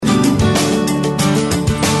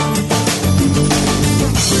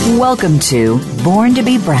Welcome to Born to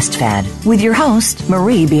be Breastfed with your host,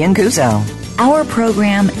 Marie Biancuzzo. Our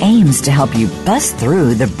program aims to help you bust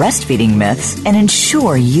through the breastfeeding myths and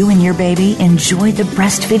ensure you and your baby enjoy the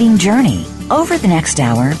breastfeeding journey. Over the next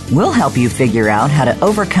hour, we'll help you figure out how to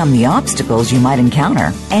overcome the obstacles you might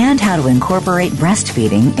encounter and how to incorporate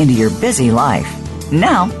breastfeeding into your busy life.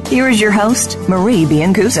 Now, here is your host, Marie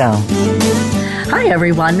Biancuzzo. Hi,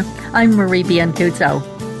 everyone. I'm Marie Biancuzzo.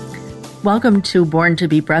 Welcome to Born to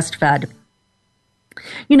be Breastfed.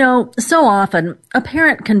 You know, so often a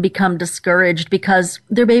parent can become discouraged because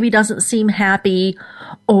their baby doesn't seem happy,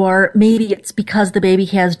 or maybe it's because the baby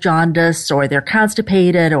has jaundice or they're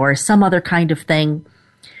constipated or some other kind of thing.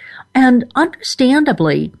 And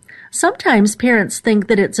understandably, sometimes parents think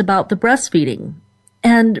that it's about the breastfeeding.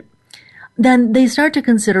 And then they start to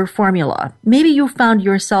consider formula. Maybe you found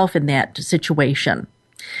yourself in that situation.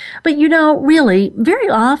 But you know, really, very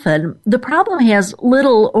often, the problem has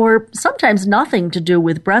little or sometimes nothing to do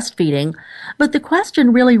with breastfeeding, but the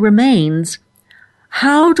question really remains,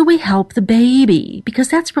 how do we help the baby? Because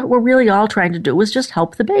that's what we're really all trying to do, is just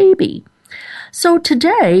help the baby. So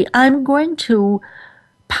today, I'm going to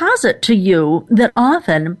posit to you that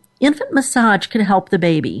often infant massage can help the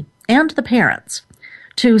baby and the parents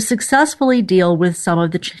to successfully deal with some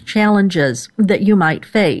of the challenges that you might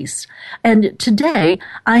face. And today,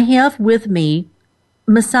 I have with me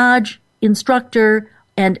massage instructor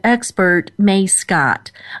and expert May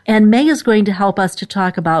Scott. And May is going to help us to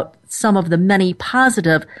talk about some of the many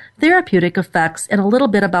positive therapeutic effects and a little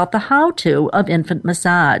bit about the how-to of infant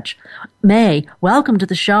massage. May, welcome to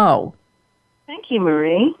the show. Thank you,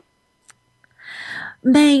 Marie.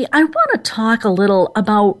 May, I want to talk a little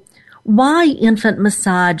about why infant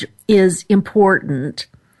massage is important,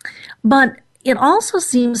 but it also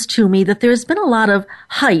seems to me that there's been a lot of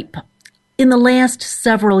hype in the last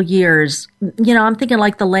several years. You know, I'm thinking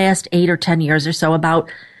like the last 8 or 10 years or so about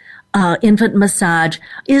infant massage.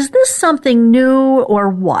 Is this something new or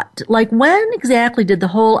what? Like, when exactly did the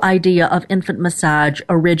whole idea of infant massage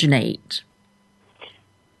originate?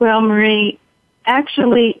 Well, Marie,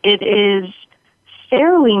 actually it is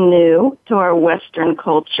fairly new to our Western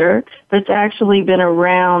culture, but it's actually been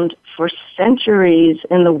around for centuries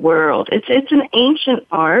in the world. It's an ancient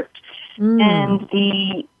art, and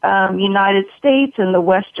the United States and the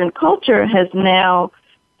Western culture has now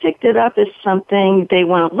picked it up as something they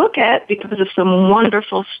want to look at because of some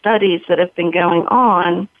wonderful studies that have been going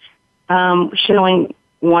on showing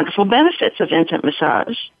wonderful benefits of infant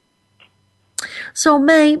massage. So,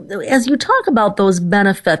 May, as you talk about those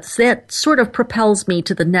benefits, that sort of propels me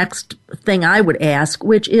to the next thing I would ask,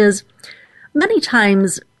 which is many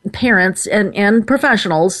times parents and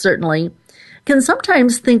professionals certainly can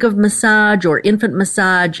sometimes think of massage or infant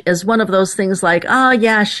massage as one of those things like, oh,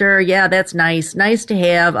 yeah, sure, yeah, that's nice to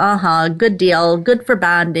have, good deal, good for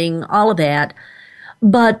bonding, all of that.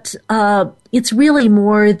 But it's really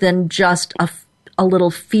more than just a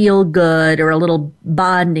little feel good or a little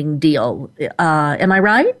bonding deal. Am I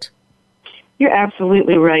right? You're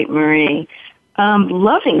absolutely right, Marie.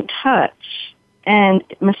 Loving touch and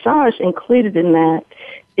massage included in that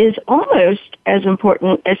is almost as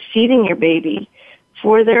important as feeding your baby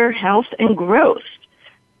for their health and growth.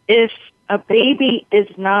 If a baby is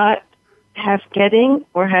not getting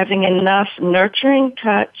or having enough nurturing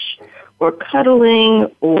touch or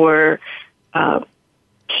cuddling or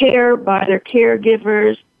care by their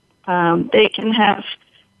caregivers, they can have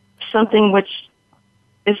something which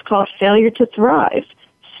is called failure to thrive.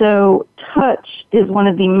 So touch is one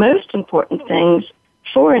of the most important things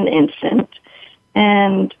for an infant,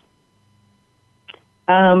 and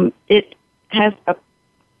it has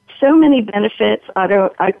so many benefits.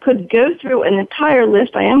 I could go through an entire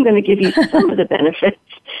list. I am going to give you some of the benefits.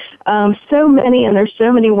 So many, and there's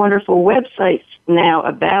so many wonderful websites now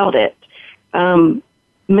about it.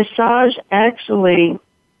 Massage actually,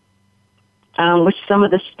 which some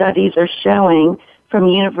of the studies are showing from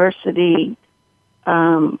the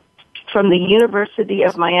University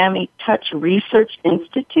of Miami Touch Research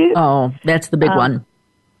Institute. Oh, that's the big one.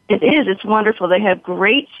 It is. It's wonderful. They have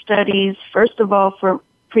great studies, first of all, for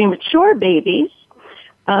premature babies,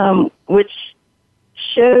 which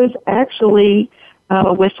shows actually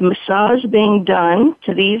with massage being done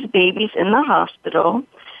to these babies in the hospital,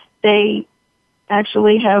 they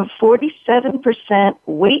actually have 47%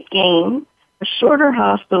 weight gain, a shorter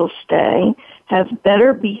hospital stay, have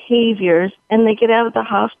better behaviors, and they get out of the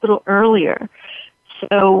hospital earlier.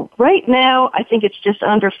 So right now, I think it's just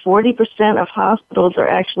under 40% of hospitals are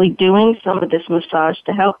actually doing some of this massage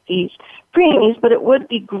to help these preemies, but it would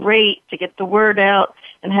be great to get the word out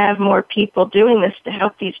and have more people doing this to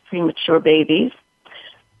help these premature babies.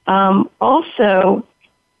 Also,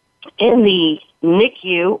 in the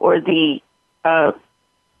NICU or the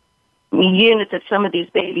unit that some of these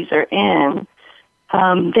babies are in,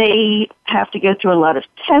 they have to go through a lot of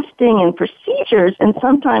testing and procedures, and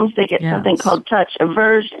sometimes they get something called touch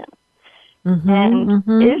aversion. And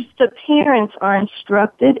if the parents are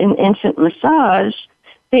instructed in infant massage,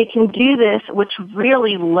 they can do this, which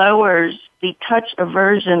really lowers the touch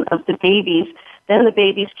aversion of the babies. Then the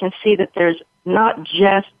babies can see that there's not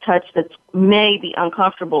just touch that may be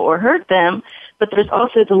uncomfortable or hurt them, but there's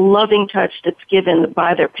also the loving touch that's given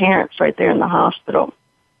by their parents right there in the hospital.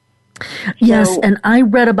 Yes, and I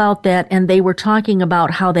read about that, and they were talking about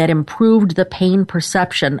how that improved the pain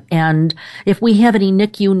perception. And if we have any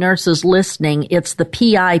NICU nurses listening, it's the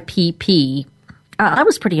PIPP. I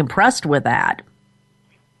was pretty impressed with that.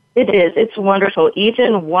 It is. It's wonderful.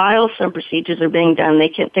 Even while some procedures are being done, they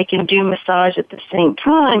can do massage at the same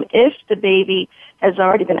time if the baby has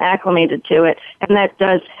already been acclimated to it, and that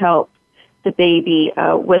does help the baby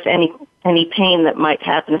with any pain that might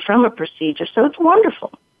happen from a procedure. So it's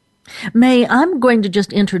wonderful. May, I'm going to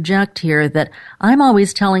just interject here that I'm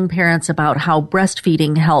always telling parents about how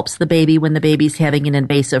breastfeeding helps the baby when the baby's having an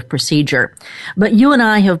invasive procedure. But you and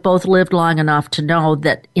I have both lived long enough to know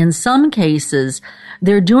that in some cases,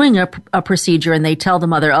 they're doing a procedure and they tell the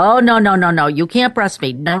mother, oh, no, you can't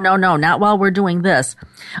breastfeed. No, not while we're doing this.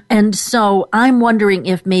 And so I'm wondering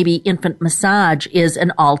if maybe infant massage is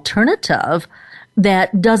an alternative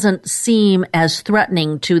that doesn't seem as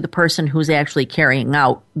threatening to the person who's actually carrying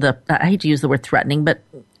out I hate to use the word threatening, but,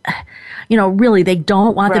 really they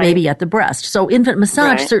don't want the baby at the breast. So infant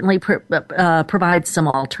massage certainly provides some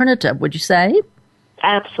alternative, would you say?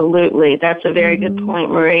 Absolutely. That's a very good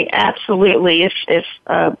point, Marie. Absolutely. If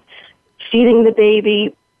feeding the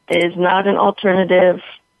baby is not an alternative,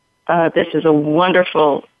 this is a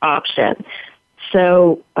wonderful option.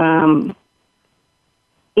 So,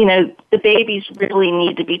 the babies really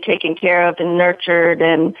need to be taken care of and nurtured,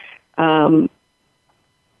 and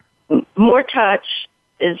more touch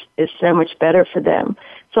is so much better for them.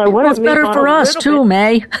 So I want to. It's better for us too,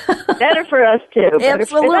 May. Better for us too.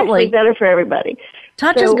 Absolutely, better for everybody.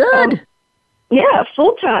 Touch is good.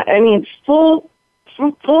 Full time. I mean, full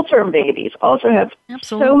term babies also have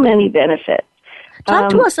so many benefits. Talk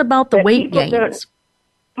to us about the weight gains.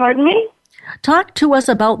 Pardon me? Talk to us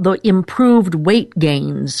about the improved weight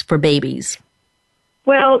gains for babies.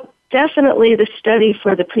 Well, definitely the study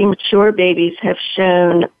for the premature babies have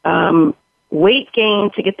shown weight gain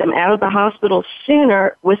to get them out of the hospital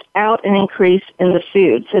sooner without an increase in the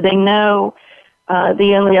food. So they know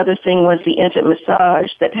the only other thing was the infant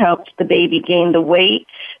massage that helped the baby gain the weight.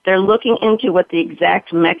 They're looking into what the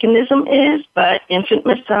exact mechanism is, but infant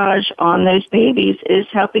massage on those babies is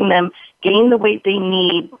helping them gain the weight they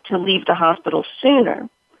need to leave the hospital sooner.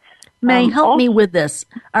 May, help me with this.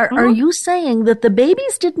 Are you saying that the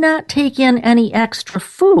babies did not take in any extra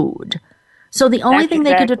food? So the only thing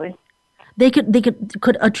they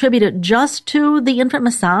could attribute it just to the infant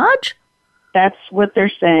massage? That's what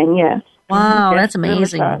they're saying, yes. Wow, that's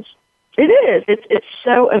amazing. It is. It's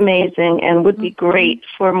so amazing and would be great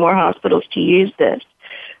for more hospitals to use this.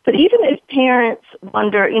 But even if parents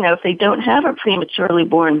wonder, if they don't have a prematurely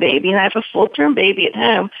born baby and I have a full-term baby at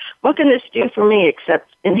home, what can this do for me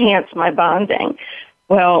except enhance my bonding?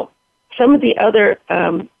 Well, some of the other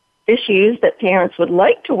issues that parents would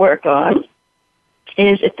like to work on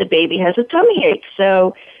is if the baby has a tummy ache.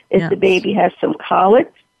 So if the baby has some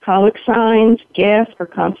colic signs, gas, or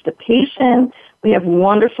constipation, we have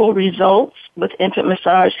wonderful results with infant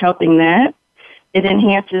massage helping that. It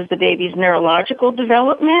enhances the baby's neurological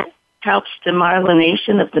development, helps the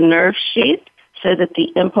myelination of the nerve sheath so that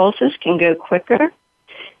the impulses can go quicker.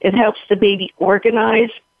 It helps the baby organize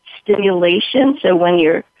stimulation, so when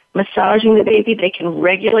you're massaging the baby, they can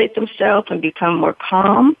regulate themselves and become more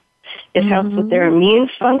calm. It helps with their immune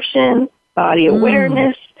function, body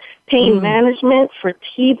awareness, pain management for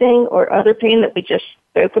teething or other pain that we just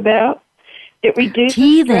spoke about. It reduces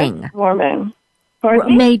teething hormone.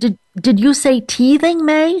 May, did you say teething,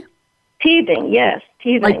 May? Teething, yes.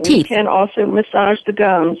 Teething. Like teeth. You can also massage the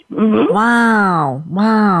gums. Mm-hmm.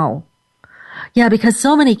 Wow. Yeah, because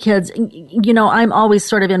so many kids, I'm always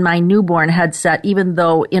sort of in my newborn headset, even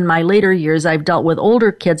though in my later years I've dealt with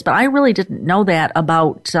older kids, but I really didn't know that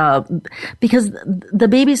about, because the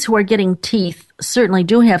babies who are getting teeth certainly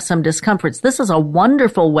do have some discomforts. This is a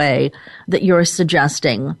wonderful way that you're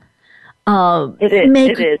suggesting. It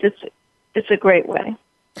is. It's a great way.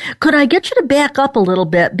 Could I get you to back up a little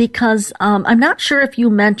bit? Because I'm not sure if you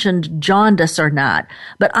mentioned jaundice or not,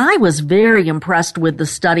 but I was very impressed with the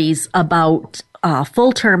studies about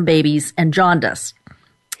full-term babies and jaundice.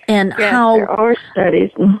 and yes, how there are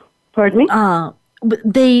studies. Pardon me?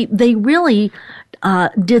 They really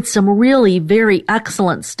did some really very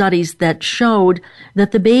excellent studies that showed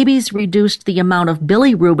that the babies reduced the amount of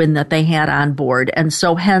bilirubin that they had on board, and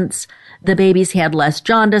so hence the babies had less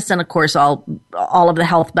jaundice, and of course all of the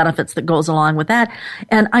health benefits that goes along with that.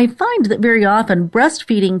 And I find that very often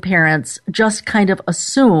breastfeeding parents just kind of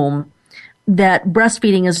assume that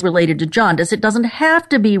breastfeeding is related to jaundice. It doesn't have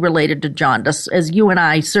to be related to jaundice, as you and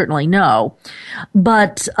I certainly know.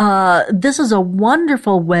 But this is a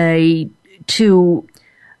wonderful way to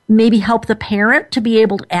maybe help the parent to be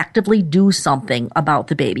able to actively do something about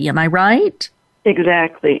the baby. Am I right?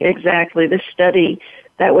 Exactly. This study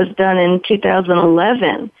that was done in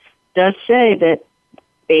 2011 does say that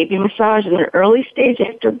baby massage in the early stage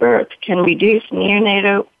after birth can reduce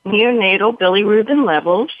neonatal bilirubin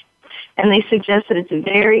levels, and they suggest that it's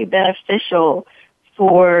very beneficial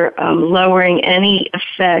for lowering any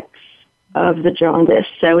effects of the jaundice.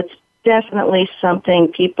 So it's definitely something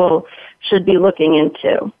people should be looking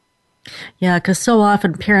into. Yeah, because so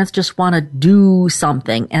often parents just want to do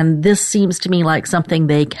something, and this seems to me like something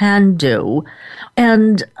they can do.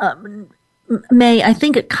 And May, I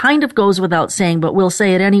think it kind of goes without saying, but we'll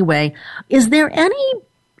say it anyway. Is there any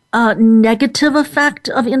negative effect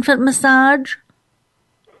of infant massage?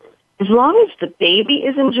 As long as the baby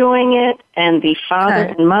is enjoying it and the father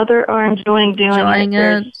and mother are enjoying doing it,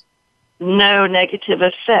 there's no negative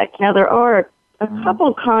effect. Now, there are a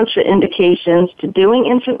couple contraindications to doing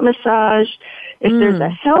infant massage. If there's a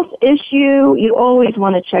health issue, you always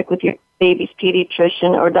want to check with your baby's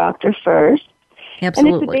pediatrician or doctor first.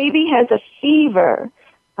 Absolutely. And if the baby has a fever,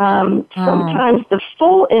 sometimes the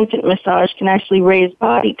full infant massage can actually raise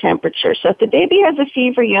body temperature. So if the baby has a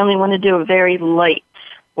fever, you only want to do a very light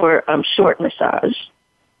or short massage.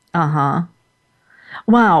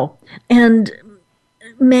 Wow. And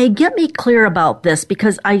May, get me clear about this,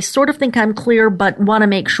 because I sort of think I'm clear, but want to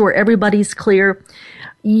make sure everybody's clear.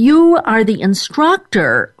 You are the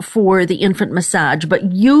instructor for the infant massage,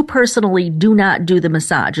 but you personally do not do the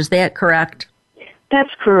massage. Is that correct?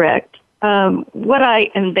 That's correct. What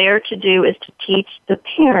I am there to do is to teach the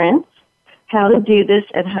parents how to do this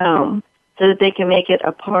at home so that they can make it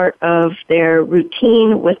a part of their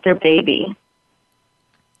routine with their baby.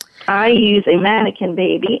 I use a mannequin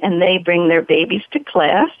baby, and they bring their babies to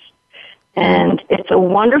class, and it's a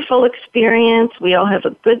wonderful experience. We all have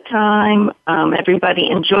a good time. Everybody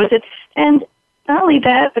enjoys it, and not only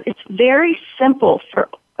that, but it's very simple, for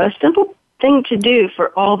a simple thing to do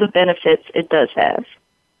for all the benefits it does have.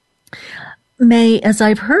 May, as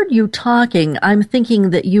I've heard you talking, I'm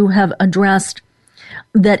thinking that you have addressed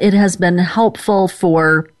that it has been helpful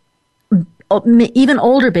for even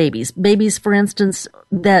older babies, for instance,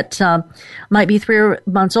 that might be 3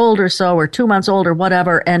 months old or so, or 2 months old or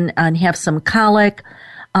whatever, and have some colic.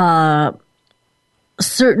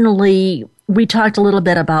 Certainly, we talked a little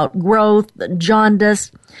bit about growth,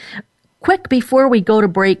 jaundice. Quick, before we go to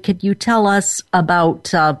break, could you tell us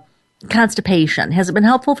about constipation? Has it been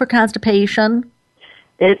helpful for constipation?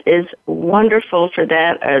 It is wonderful for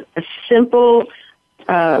that. A simple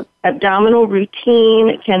abdominal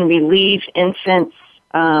routine can relieve infants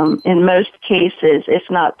in most cases. If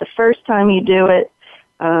not the first time you do it,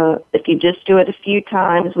 if you just do it a few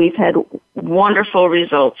times, we've had wonderful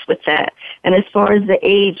results with that. And as far as the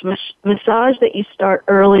age, massage that you start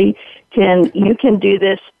early, you can do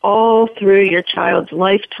this all through your child's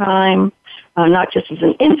lifetime, not just as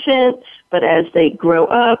an infant, but as they grow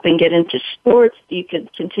up and get into sports. You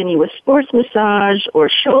could continue with sports massage or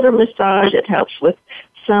shoulder massage. It helps with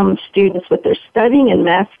some students with their studying and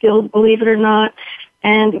math skills, believe it or not,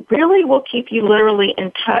 and really will keep you literally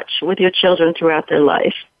in touch with your children throughout their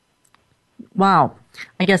life. Wow.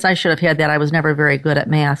 I guess I should have had that. I was never very good at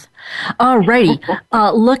math. All righty.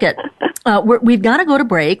 We've got to go to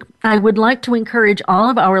break. I would like to encourage all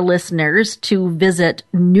of our listeners to visit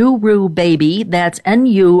NuRooBaby, that's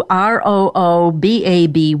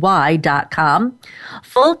NuRooBaby.com.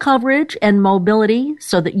 Full coverage and mobility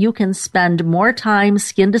so that you can spend more time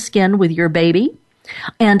skin to skin with your baby.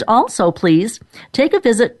 And also, please, take a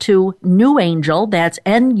visit to NuAngel, that's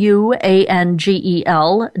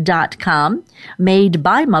NuAngel.com, made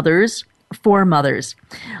by mothers for mothers.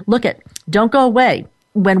 Don't go away.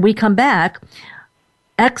 When we come back,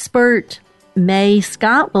 expert May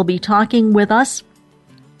Scott will be talking with us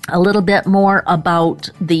a little bit more about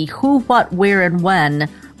the who, what, where, and when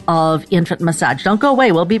of infant massage. Don't go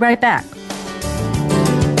away. We'll be right back.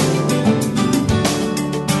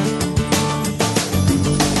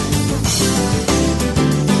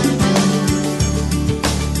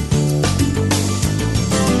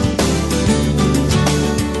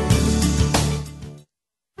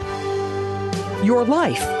 Your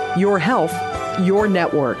life, your health, your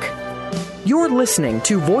network. You're listening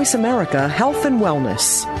to Voice America Health and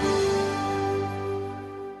Wellness.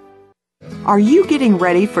 Are you getting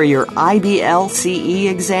ready for your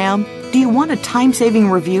IBLCE exam? Do you want a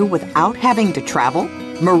time-saving review without having to travel?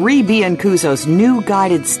 Marie Biancuzzo's new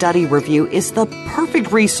guided study review is the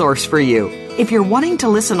perfect resource for you. If you're wanting to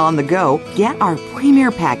listen on the go, get our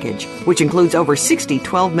Premier Package, which includes over 60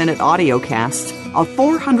 12-minute audio casts, a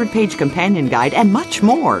 400-page companion guide, and much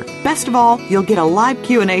more. Best of all, you'll get a live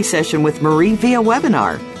Q&A session with Marie via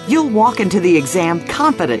webinar. You'll walk into the exam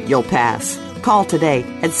confident you'll pass. Call today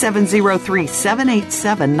at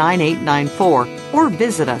 703-787-9894 or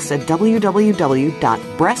visit us at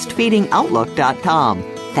www.breastfeedingoutlook.com.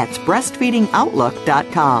 That's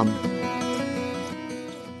breastfeedingoutlook.com.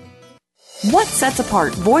 What sets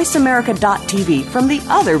apart VoiceAmerica.tv from the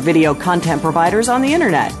other video content providers on the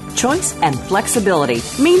Internet? Choice and flexibility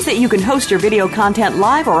means that you can host your video content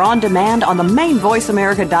live or on demand on the main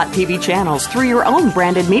VoiceAmerica.tv channels through your own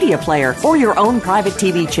branded media player or your own private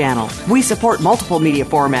TV channel. We support multiple media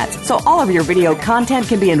formats, so all of your video content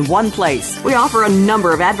can be in one place. We offer a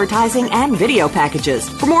number of advertising and video packages.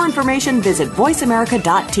 For more information, visit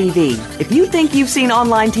VoiceAmerica.tv. If you think you've seen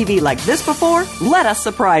online TV like this before, let us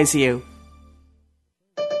surprise you.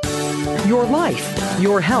 Your life,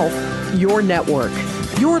 your health, your network.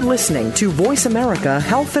 You're listening to Voice America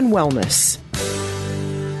Health and Wellness.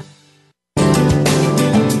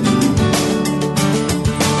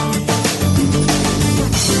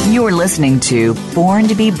 You're listening to Born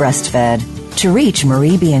to be Breastfed. To reach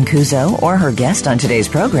Marie Biancuzzo or her guest on today's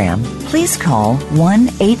program, please call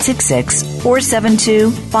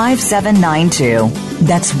 1-866-472-5792.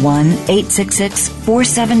 That's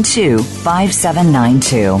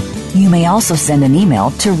 1-866-472-5792. You may also send an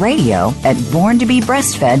email to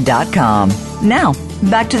radio@borntobebreastfed.com. Now,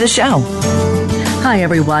 back to the show. Hi,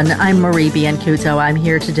 everyone. I'm Marie Biancuzzo. I'm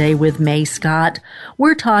here today with May Scott.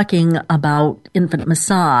 We're talking about infant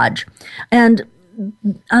massage. And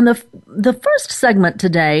on the first segment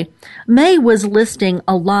today, May was listing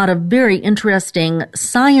a lot of very interesting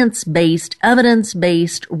science-based,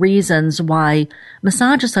 evidence-based reasons why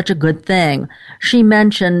massage is such a good thing. She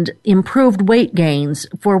mentioned improved weight gains,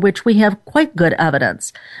 for which we have quite good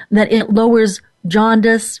evidence, that it lowers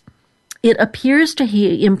jaundice. It appears to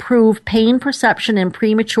improve pain perception in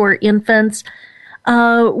premature infants.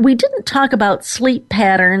 We didn't talk about sleep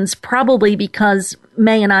patterns, probably because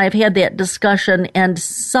May and I have had that discussion, and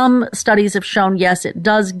some studies have shown, yes, it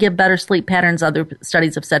does give better sleep patterns. Other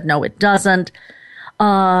studies have said, no, it doesn't.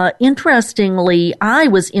 Interestingly, I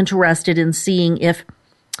was interested in seeing if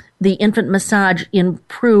the infant massage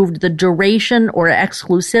improved the duration or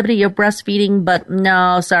exclusivity of breastfeeding, but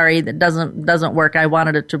no, sorry, that doesn't work. I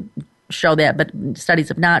wanted it to show that, but studies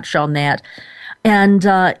have not shown that. And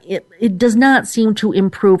it does not seem to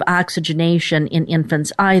improve oxygenation in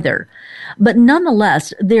infants either. But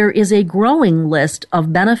nonetheless, there is a growing list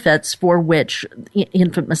of benefits for which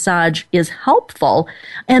infant massage is helpful.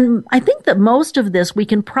 And I think that most of this we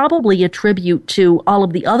can probably attribute to all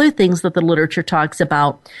of the other things that the literature talks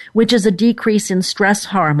about, which is a decrease in stress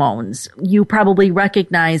hormones. You probably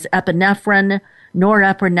recognize epinephrine,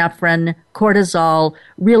 norepinephrine, cortisol,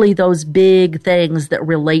 really those big things that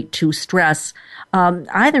relate to stress,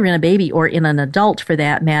 either in a baby or in an adult for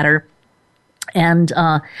that matter. And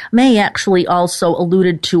May actually also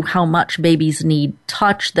alluded to how much babies need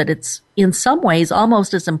touch, that it's in some ways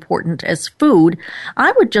almost as important as food.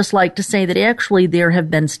 I would just like to say that actually there have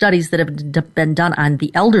been studies that have been done on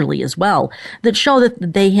the elderly as well that show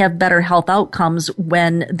that they have better health outcomes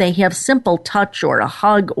when they have simple touch or a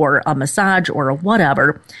hug or a massage or a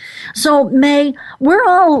whatever. So May, we're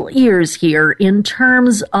all ears here in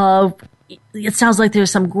terms of, it sounds like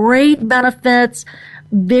there's some great benefits,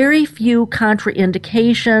 very few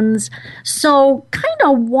contraindications. So kind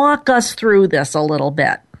of walk us through this a little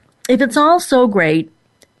bit. If it's all so great,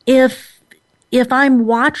 if I'm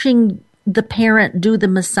watching the parent do the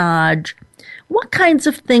massage, what kinds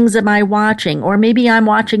of things am I watching? Or maybe I'm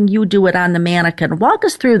watching you do it on the mannequin. Walk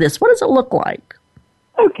us through this. What does it look like?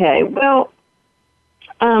 Okay, well,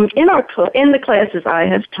 in the classes I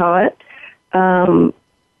have taught,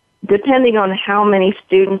 depending on how many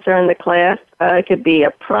students are in the class, it could be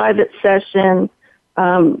a private session.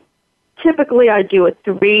 Typically, I do a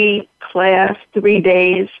 3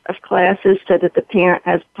 days of classes so that the parent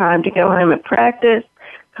has time to go home and practice,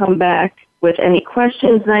 come back with any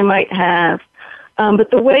questions they might have.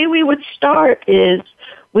 But the way we would start is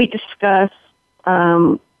we discuss,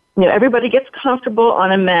 everybody gets comfortable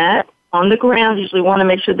on a mat, on the ground. You usually want to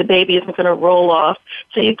make sure the baby isn't going to roll off.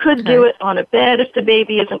 So you could do it on a bed if the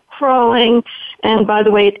baby isn't crawling. And by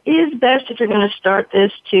the way, it is best if you're going to start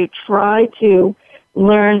this to try to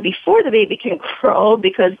learn before the baby can crawl,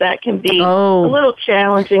 because that can be a little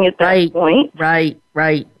challenging at that point.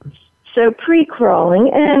 Right. So pre-crawling,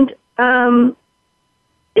 and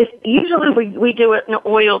if usually we do an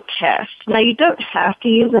oil test. Now, you don't have to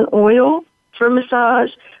use an oil for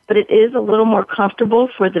massage, but it is a little more comfortable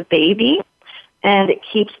for the baby, and it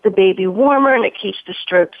keeps the baby warmer and it keeps the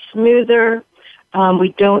stroke smoother.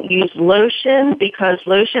 We don't use lotion because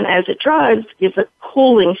lotion, as it dries, gives a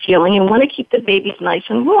cooling feeling, and want to keep the babies nice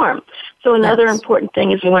and warm. So another important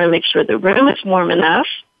thing is we want to make sure the room is warm enough.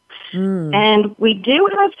 And we do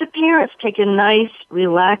have the parents take a nice,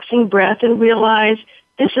 relaxing breath and realize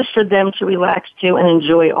this is for them to relax to and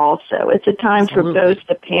enjoy also. It's a time for both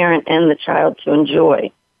the parent and the child to enjoy.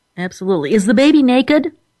 Absolutely. Is the baby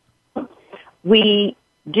naked? We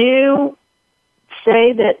do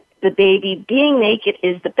say that the baby being naked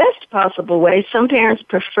is the best possible way. Some parents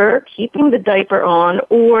prefer keeping the diaper on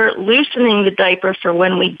or loosening the diaper for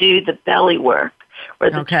when we do the belly work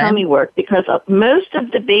or the tummy work, because most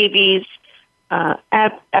of the baby's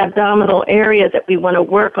abdominal area that we want to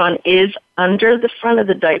work on is under the front of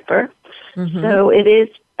the diaper. So it is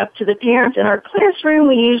up to the parents. In our classroom,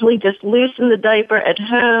 we usually just loosen the diaper. At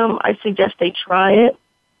home, I suggest they try it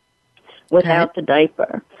without the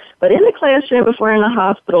diaper. But in the classroom, if we're in the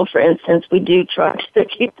hospital, for instance, we do try to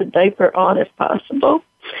keep the diaper on if possible.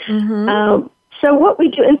 So what we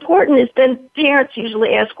do, important is then parents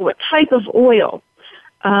usually ask what type of oil.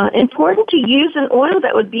 Important to use an oil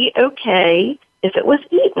that would be okay if it was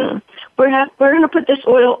eaten. We're going to put this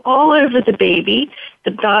oil all over the baby.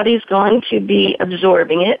 The body's going to be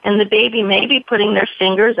absorbing it, and the baby may be putting their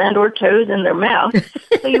fingers and or toes in their mouth.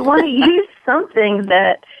 So you want to use something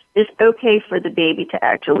that is okay for the baby to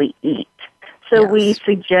actually eat. So we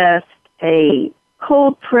suggest a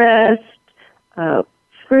cold-pressed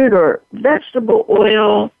fruit or vegetable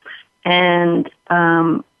oil, and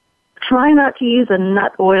try not to use a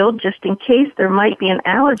nut oil just in case there might be an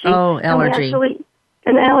allergy. Allergy.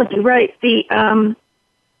 An allergy, right. The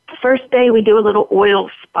first day we do a little oil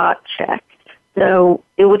spot check. So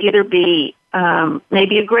it would either be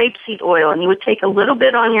maybe a grapeseed oil, and you would take a little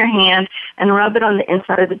bit on your hand and rub it on the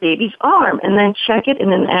inside of the baby's arm, and then check it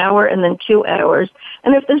in an hour and then 2 hours.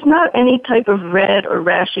 And if there's not any type of red or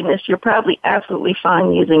rashiness, you're probably absolutely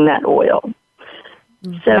fine using that oil.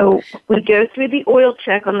 So we go through the oil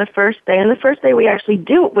check on the first day, and the first day we actually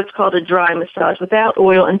do what's called a dry massage without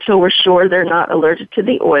oil until we're sure they're not allergic to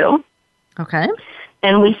the oil. Okay.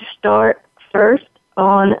 And we start first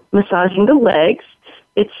on massaging the legs.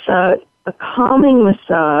 It's a calming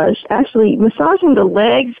massage. Actually, massaging the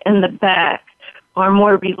legs and the back are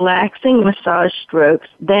more relaxing massage strokes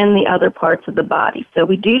than the other parts of the body. So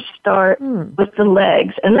we do start with the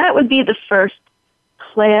legs, and that would be the first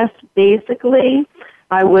class, basically.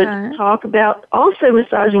 I would talk about also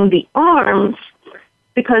massaging the arms,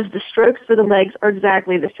 because the strokes for the legs are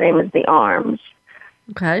exactly the same as the arms.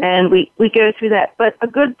 Okay. And we go through that. But a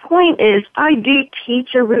good point is I do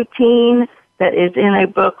teach a routine that is in a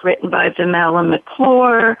book written by Vimala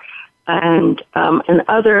McClure and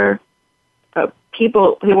other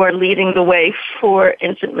people who are leading the way for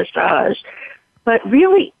infant massage. But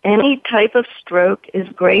really, any type of stroke is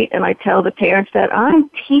great, and I tell the parents that I'm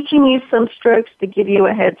teaching you some strokes to give you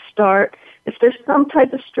a head start. If there's some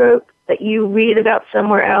type of stroke that you read about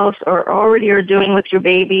somewhere else or already are doing with your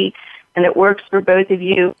baby and it works for both of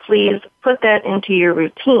you, please put that into your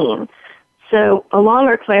routine. So along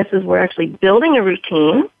our classes, we're actually building a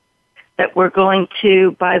routine that we're going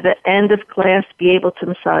to, by the end of class, be able to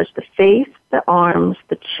massage the face, the arms,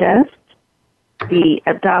 the chest, the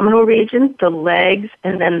abdominal region, the legs,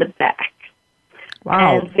 and then the back.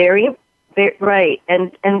 Wow. And very right.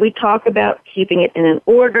 And we talk about keeping it in an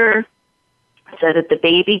order so that the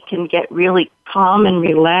baby can get really calm and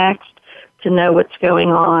relaxed to know what's going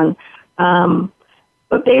on.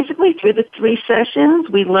 But basically, through the 3 sessions,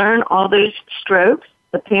 we learn all those strokes.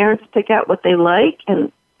 The parents pick out what they like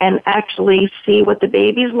and actually see what the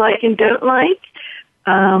babies like and don't like.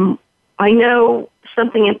 I know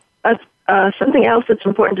something else that's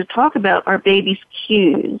important to talk about are babies'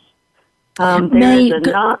 cues. Could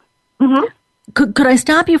I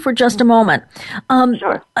stop you for just a moment?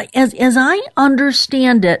 Sure. As I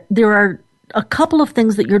understand it, there are a couple of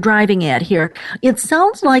things that you're driving at here. It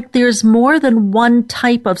sounds like there's more than one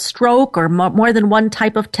type of stroke or more than one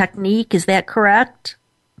type of technique. Is that correct?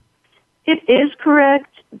 It is correct.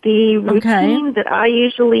 The routine that I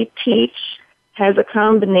usually teach has a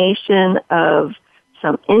combination of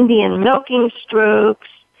some Indian milking strokes,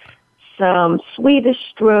 some Swedish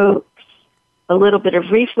strokes, a little bit of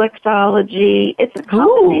reflexology. It's a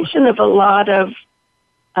combination of a lot of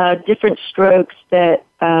different strokes that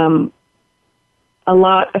a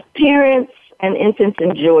lot of parents and infants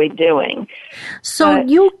enjoy doing. So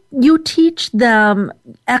you teach them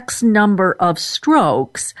X number of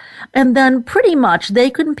strokes, and then pretty much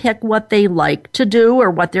they can pick what they like to do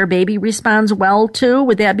or what their baby responds well to.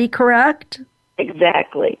 Would that be correct?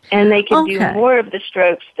 Exactly. And they can do more of the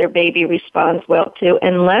strokes their baby responds well to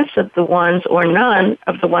and less of the ones or none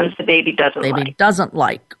of the ones the baby doesn't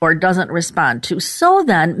like or doesn't respond to. So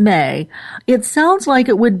then, May, it sounds like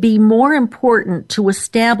it would be more important to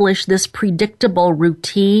establish this predictable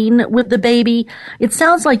routine with the baby. It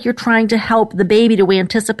sounds like you're trying to help the baby to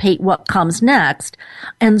anticipate what comes next.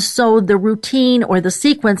 And so the routine or the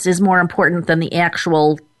sequence is more important than the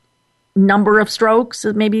actual number of strokes.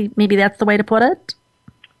 Maybe that's the way to put it.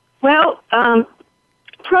 Well,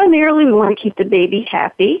 primarily we want to keep the baby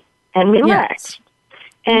happy and relaxed.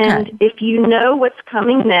 Yes. And if you know what's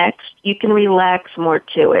coming next, you can relax more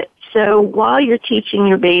to it. So while you're teaching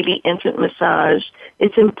your baby infant massage,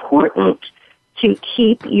 it's important to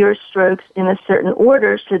keep your strokes in a certain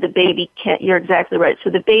order so the baby you're exactly right, so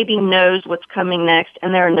the baby knows what's coming next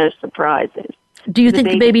and there are no surprises. Do you think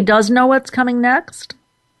the baby does know what's coming next?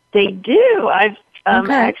 They do. I've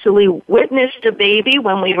actually witnessed a baby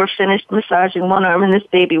when we were finished massaging one arm, and this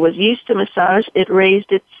baby was used to massage. It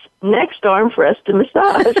raised its next arm for us to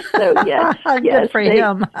massage. So, yes. Good for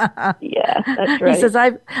him. Yeah, that's right. He says,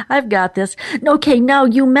 I've got this. Okay, now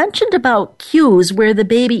you mentioned about cues where the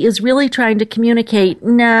baby is really trying to communicate,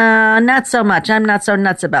 nah, not so much. I'm not so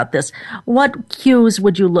nuts about this. What cues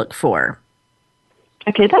would you look for?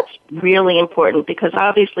 Okay, that's really important because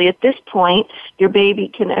obviously at this point, your baby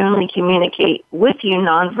can only communicate with you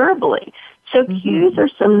nonverbally. So cues are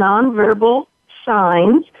some nonverbal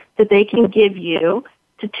signs that they can give you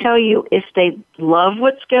to tell you if they love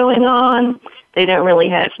what's going on, they don't really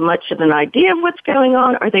have much of an idea of what's going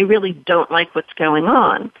on, or they really don't like what's going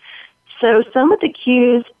on. So some of the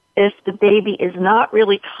cues, if the baby is not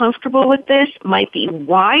really comfortable with this, might be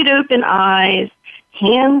wide open eyes,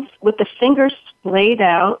 hands with the fingers splayed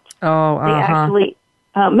out. They actually,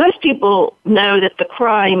 most people know that the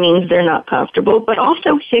cry means they're not comfortable, but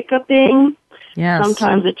also hiccuping,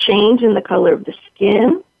 sometimes a change in the color of the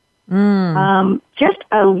skin, just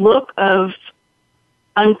a look of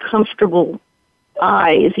uncomfortable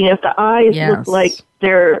eyes. You know, if the eyes look like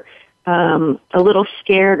they're a little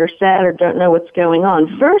scared or sad or don't know what's going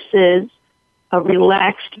on, versus a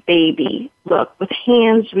relaxed baby look with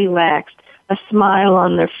hands relaxed, a smile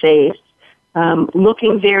on their face,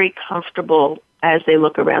 looking very comfortable as they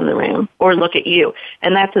look around the room or look at you.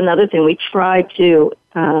 And that's another thing. We try to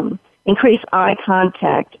increase eye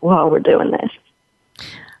contact while we're doing this.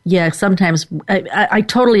 Yeah, sometimes I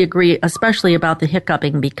totally agree, especially about the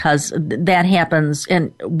hiccuping, because that happens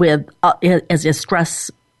as a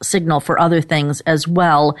stress signal for other things as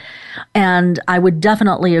well. And I would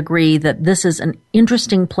definitely agree that this is an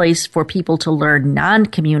interesting place for people to learn nonverbal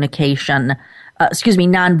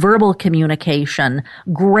communication.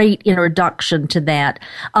 Great introduction to that.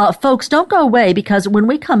 Folks, don't go away, because when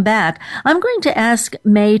we come back, I'm going to ask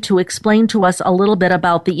May to explain to us a little bit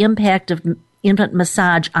about the impact of infant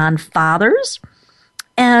massage on fathers,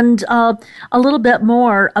 and a little bit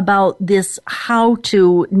more about this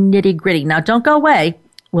how-to nitty-gritty. Now, don't go away.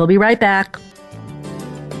 We'll be right back.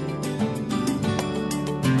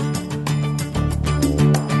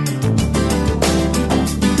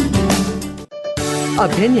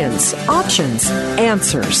 Opinions, options,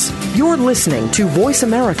 answers. You're listening to Voice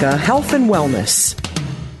America Health and Wellness.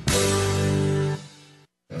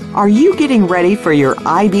 Are you getting ready for your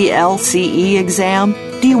IBLCE exam?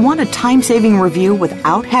 Do you want a time-saving review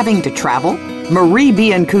without having to travel? Marie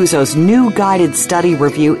Biancuzzo's new guided study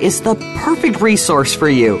review is the perfect resource for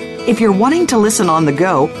you. If you're wanting to listen on the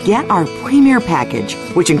go, get our Premier Package,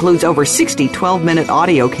 which includes over 60 12-minute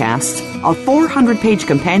audio casts, a 400-page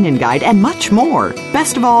companion guide, and much more.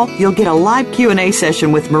 Best of all, you'll get a live Q&A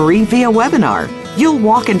session with Marie via webinar. You'll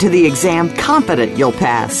walk into the exam confident you'll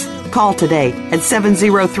pass. Call today at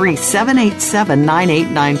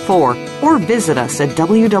 703-787-9894 or visit us at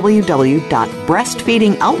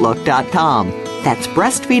www.breastfeedingoutlook.com. That's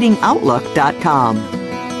breastfeedingoutlook.com.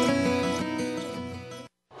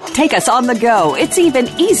 Take us on the go. It's even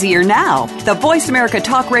easier now. The Voice America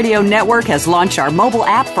Talk Radio Network has launched our mobile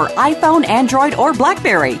app for iPhone, Android, or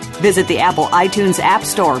BlackBerry. Visit the Apple iTunes App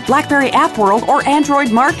Store, BlackBerry App World, or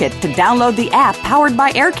Android Market to download the app powered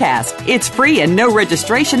by Aircast. It's free and no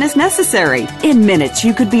registration is necessary. In minutes,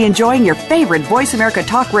 you could be enjoying your favorite Voice America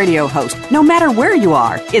Talk Radio host, no matter where you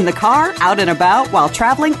are, in the car, out and about, while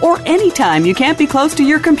traveling, or anytime you can't be close to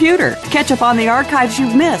your computer. Catch up on the archives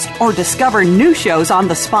you've missed or discover new shows on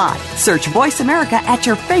the spot. Search Voice America at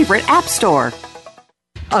your favorite app store.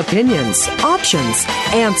 Opinions, options,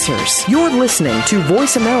 answers. You're listening to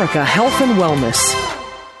Voice America Health and Wellness.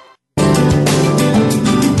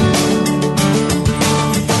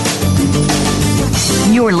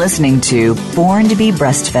 You're listening to Born to be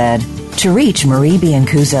Breastfed. To reach Marie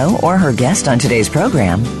Biancuzzo or her guest on today's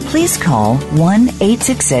program, please call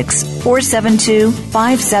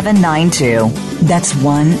 1-866-472-5792. That's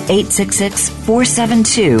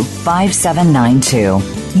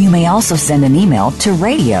 1-866-472-5792. You may also send an email to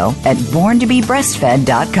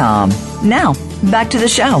radio@borntobebreastfed.com. Now, back to the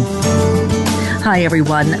show. Hi,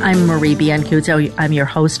 everyone. I'm Marie Biancuzzo. I'm your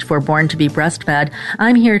host for Born to be Breastfed.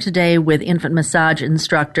 I'm here today with infant massage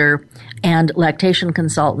instructor and lactation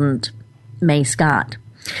consultant May Scott.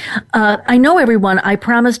 I know, everyone, I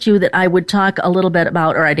promised you that I would talk a little bit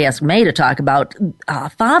about, or I'd ask May to talk about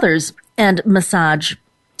fathers and massage,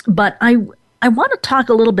 but I want to talk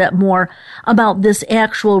a little bit more about this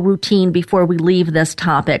actual routine before we leave this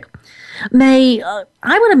topic. May,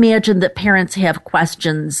 I would imagine that parents have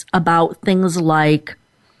questions about things like,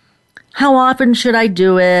 how often should I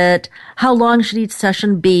do it? How long should each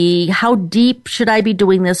session be? How deep should I be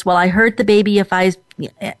doing this? Will I hurt the baby if I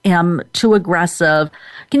am too aggressive?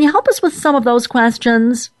 Can you help us with some of those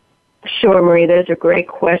questions? Sure, Marie. Those are great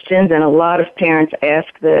questions, and a lot of parents ask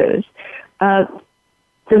those. The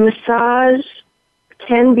massage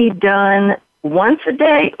can be done once a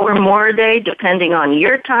day or more a day, depending on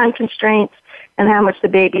your time constraints and how much the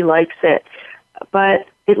baby likes it. But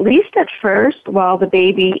at least at first, while the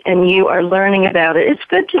baby and you are learning about it, it's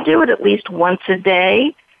good to do it at least once a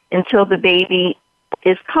day until the baby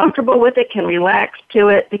is comfortable with it, can relax to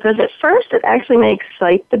it, because at first it actually may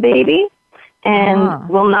excite the baby and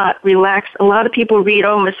will not relax. A lot of people read,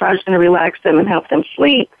 massage is going to relax them and help them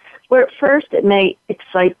sleep, where at first it may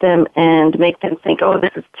excite them and make them think,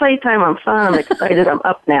 this is playtime, I'm fun, I'm excited, I'm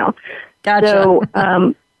up now. Gotcha. So,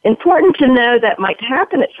 important to know that might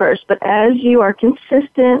happen at first, but as you are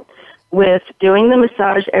consistent with doing the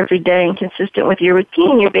massage every day and consistent with your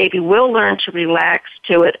routine, your baby will learn to relax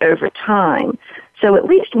to it over time. So at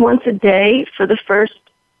least once a day for the first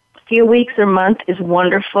few weeks or month is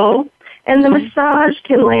wonderful. And the massage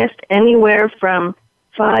can last anywhere from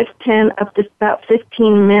 5, 10, up to about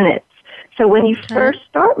 15 minutes. So when you first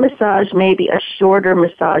start massage, maybe a shorter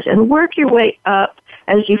massage, and work your way up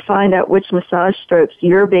as you find out which massage strokes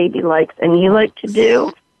your baby likes and you like to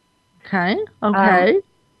do. Okay.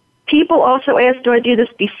 People also ask, do I do this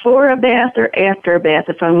before a bath or after a bath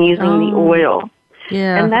if I'm using the oil?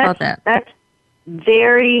 Yeah, and that's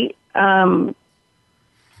very,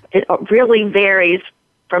 it really varies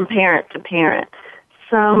from parent to parent.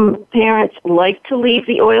 Some parents like to leave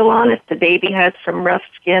the oil on if the baby has some rough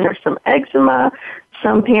skin or some eczema.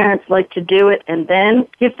 Some parents like to do it and then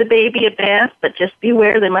give the baby a bath, but just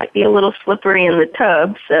beware, they might be a little slippery in the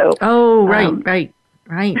tub. So, right.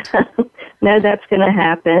 No, that's going to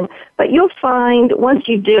happen. But you'll find, once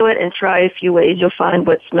you do it and try a few ways, you'll find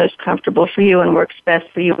what's most comfortable for you and works best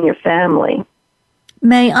for you and your family.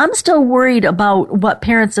 May, I'm still worried about what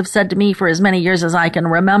parents have said to me for as many years as I can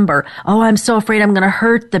remember. I'm so afraid I'm going to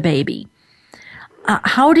hurt the baby.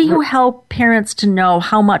 How do you help parents to know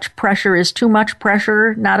how much pressure is too much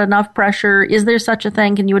pressure, not enough pressure? Is there such a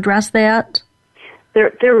thing? Can you address that? There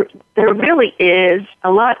really is.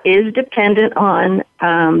 A lot is dependent on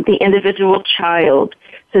the individual child.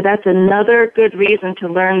 So that's another good reason to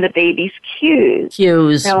learn the baby's cues.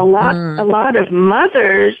 Now, a lot of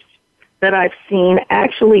mothers that I've seen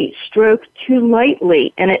actually stroke too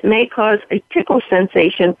lightly, and it may cause a tickle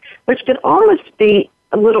sensation, which could almost be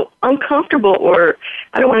a little uncomfortable, or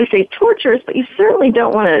I don't want to say torturous, but you certainly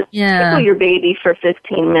don't want to tickle your baby for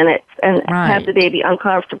 15 minutes and have the baby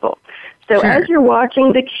uncomfortable. So as you're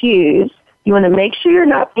watching the cues, you want to make sure you're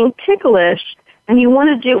not being ticklish, and you want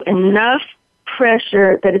to do enough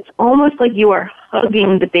pressure that it's almost like you are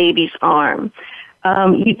hugging the baby's arm.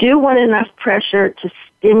 You do want enough pressure to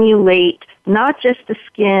stimulate not just the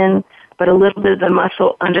skin, but a little bit of the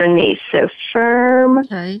muscle underneath. So firm,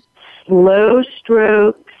 slow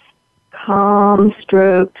strokes, calm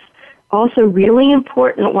strokes. Also really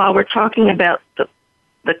important while we're talking about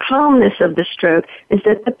the calmness of the stroke is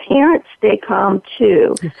that the parents stay calm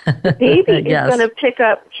too. The baby Yes. is going to pick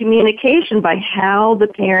up communication by how the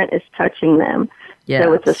parent is touching them. Yes.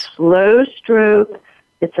 So it's a slow stroke.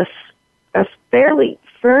 It's a fairly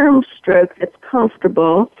firm stroke that's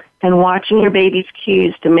comfortable, and watching your baby's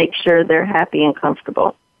cues to make sure they're happy and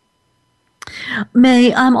comfortable.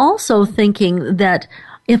 May, I'm also thinking that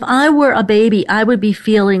if I were a baby, I would be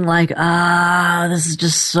feeling like, this is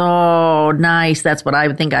just so nice. That's what I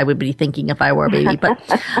would think I would be thinking if I were a baby.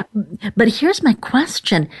 But here's my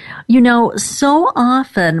question. So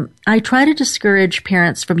often I try to discourage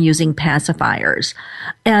parents from using pacifiers.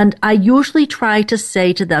 And I usually try to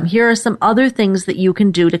say to them, here are some other things that you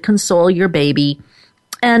can do to console your baby.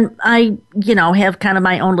 And I, have kind of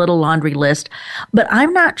my own little laundry list, but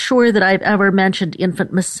I'm not sure that I've ever mentioned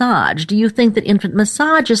infant massage. Do you think that infant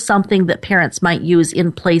massage is something that parents might use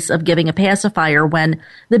in place of giving a pacifier when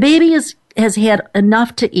the baby has had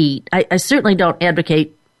enough to eat? I certainly don't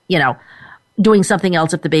advocate, doing something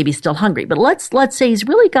else if the baby's still hungry, but let's say he's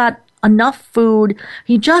really got enough food.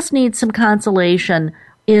 He just needs some consolation.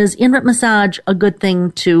 Is infant massage a good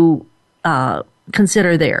thing to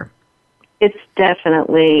consider there? It's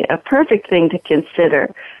definitely a perfect thing to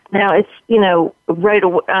consider. Now, it's, right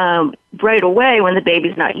away when the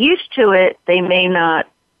baby's not used to it, they may not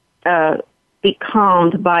be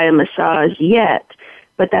calmed by a massage yet.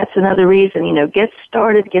 But that's another reason, get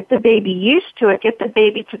started, get the baby used to it, get the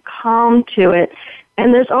baby to calm to it.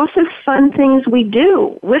 And there's also fun things we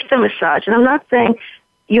do with the massage. And I'm not saying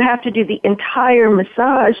you have to do the entire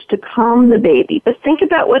massage to calm the baby, but think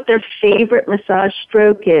about what their favorite massage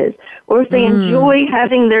stroke is, or if they enjoy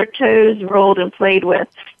having their toes rolled and played with.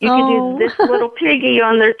 You can do this little piggy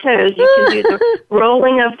on their toes. You can do the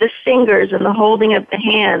rolling of the fingers and the holding of the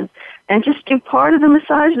hands, and just do part of the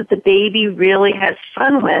massage that the baby really has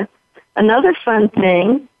fun with. Another fun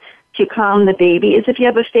thing to calm the baby is if you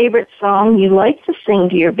have a favorite song you like to sing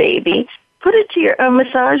to your baby, put it to your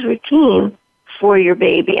massage routine for your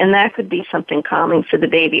baby, and that could be something calming for the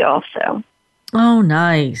baby also. Oh,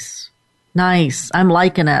 nice. Nice. I'm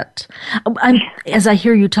liking it. As I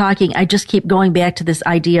hear you talking, I just keep going back to this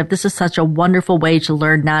idea of this is such a wonderful way to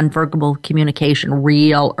learn nonverbal communication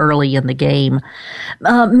real early in the game.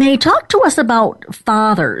 May, talk to us about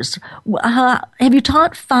fathers. Have you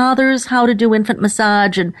taught fathers how to do infant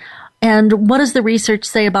massage, and what does the research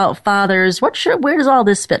say about fathers? Where does all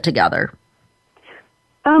this fit together?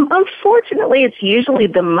 Unfortunately, it's usually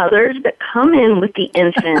the mothers that come in with the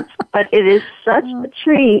infants, but it is such a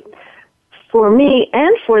treat for me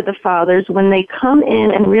and for the fathers when they come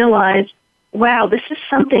in and realize, wow, this is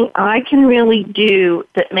something I can really do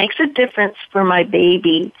that makes a difference for my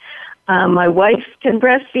baby. My wife can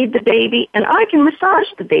breastfeed the baby, and I can massage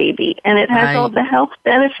the baby, and it has all the health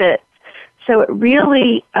benefits. So it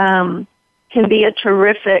really can be a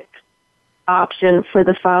terrific option for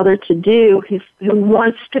the father to do who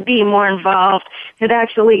wants to be more involved. It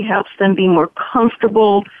actually helps them be more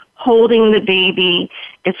comfortable holding the baby.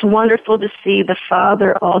 It's wonderful to see the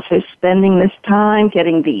father also spending this time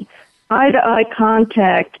getting the eye-to-eye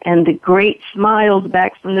contact and the great smiles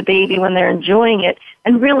back from the baby when they're enjoying it,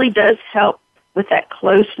 and really does help with that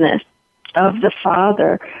closeness of the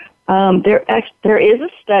father. There is a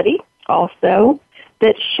study also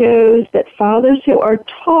that shows that fathers who are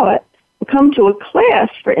taught come to a class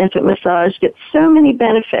for infant massage get so many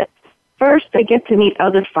benefits. First, they get to meet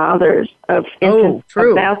other fathers of infants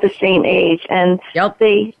about the same age, and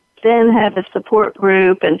they then have a support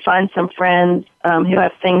group and find some friends who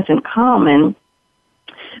have things in common.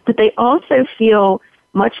 But they also feel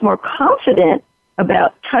much more confident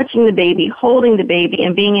about touching the baby, holding the baby,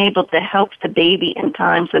 and being able to help the baby in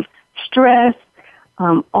times of stress.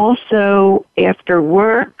 Also, after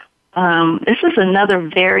work, this is another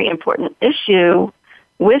very important issue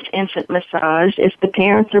with infant massage. If the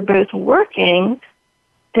parents are both working,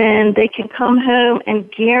 then they can come home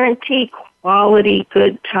and guarantee quality,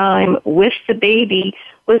 good time with the baby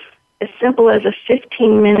with as simple as a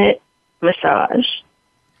 15-minute massage.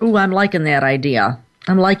 Ooh, I'm liking that idea.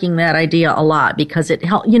 I'm liking that idea a lot because it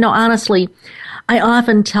helps. Honestly, I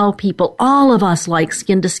often tell people, all of us like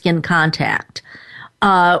skin-to-skin contact.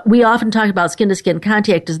 We often talk about skin-to-skin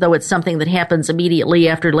contact as though it's something that happens immediately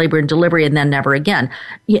after labor and delivery and then never again.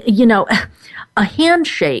 A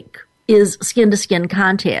handshake is skin-to-skin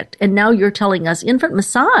contact, and now you're telling us infant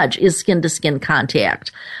massage is skin-to-skin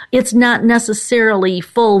contact. It's not necessarily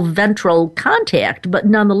full ventral contact, but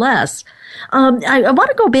nonetheless. I want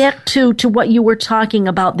to go back to what you were talking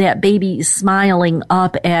about, that baby smiling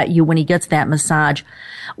up at you when he gets that massage.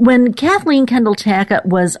 When Kathleen Kendall Tackett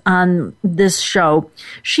was on this show,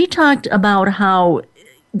 she talked about how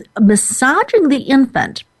massaging the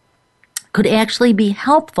infant could actually be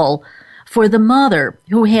helpful for the mother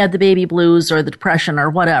who had the baby blues or the depression or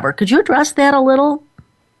whatever. Could you address that a little?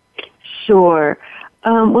 Sure.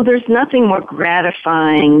 Well, there's nothing more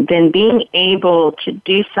gratifying than being able to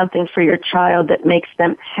do something for your child that makes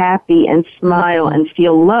them happy and smile and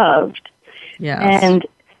feel loved. Yes. And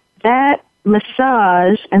that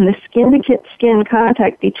massage and the skin-to-skin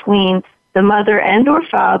contact between the mother and or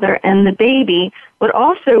father and the baby, what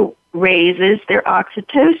also raises their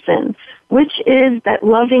oxytocin, which is that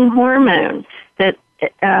loving hormone that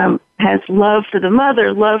has love for the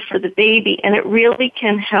mother, love for the baby, and it really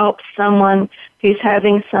can help someone who's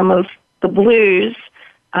having some of the blues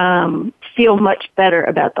feel much better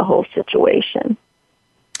about the whole situation.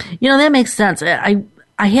 You know, that makes sense. I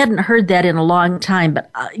hadn't heard that in a long time, but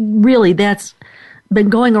really that's been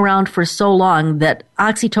going around for so long that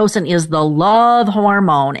oxytocin is the love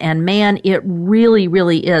hormone, and man, it really,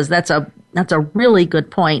 really is. That's a really good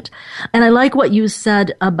point. And I like what you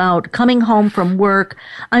said about coming home from work.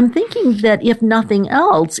 I'm thinking that if nothing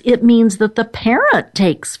else, it means that the parent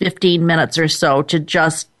takes 15 minutes or so to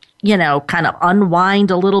just, kind of unwind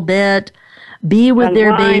a little bit, be with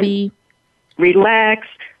their baby. Relax.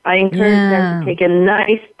 I encourage them to take a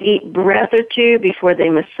nice deep breath or two before they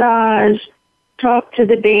massage, talk to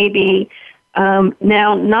the baby.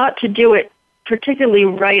 Now, not to do it particularly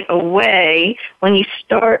right away. When you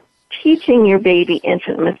start teaching your baby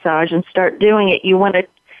infant massage and start doing it, you want to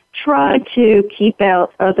try to keep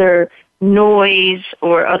out other noise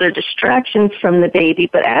or other distractions from the baby.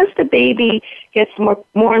 But as the baby gets more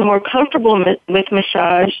and more comfortable with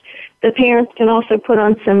massage, the parents can also put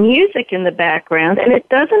on some music in the background, and it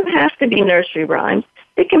doesn't have to be nursery rhymes.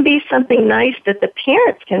 It can be something nice that the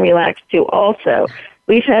parents can relax to also.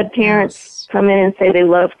 We've had parents come in and say they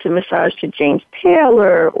love to massage to James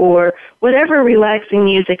Taylor or whatever relaxing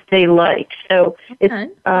music they like. So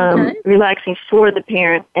it's relaxing for the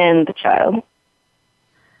parent and the child.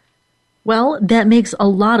 Well, that makes a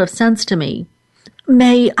lot of sense to me.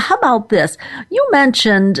 May, how about this? You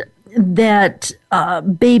mentioned that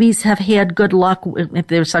babies have had good luck, if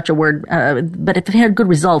there's such a word, but if they've had good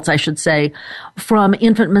results, I should say, from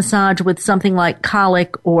infant massage with something like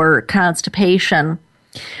colic or constipation.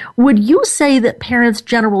 Would you say that parents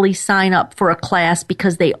generally sign up for a class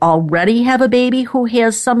because they already have a baby who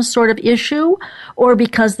has some sort of issue, or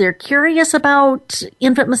because they're curious about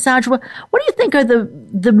infant massage? What do you think are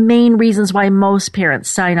the main reasons why most parents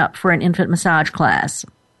sign up for an infant massage class?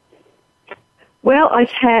 Well, I've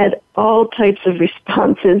had all types of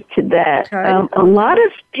responses to that. Okay. A lot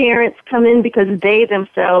of parents come in because they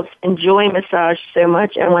themselves enjoy massage so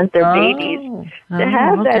much and want their babies to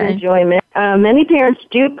have that enjoyment. Many parents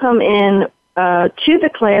do come in to the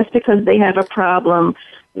class because they have a problem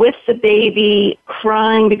with the baby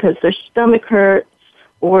crying because their stomach hurts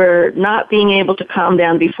or not being able to calm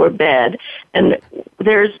down before bed. And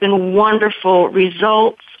there's been wonderful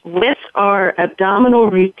results with our abdominal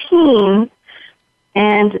routine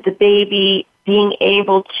and the baby being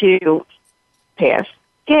able to pass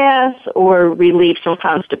gas or relieve some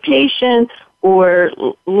constipation or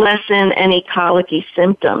lessen any colicky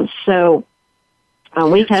symptoms. So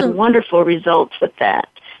we've had wonderful results with that.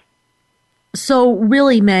 So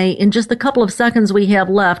really, May, in just the couple of seconds we have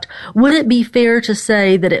left, would it be fair to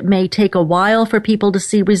say that it may take a while for people to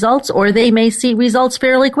see results, or they may see results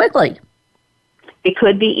fairly quickly? It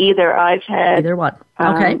could be either. I've had either one.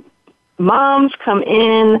 Okay. Moms come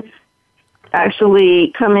in as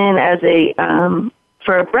a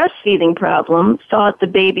for a breastfeeding problem, thought the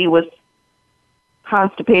baby was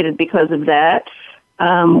constipated because of that.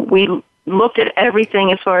 We looked at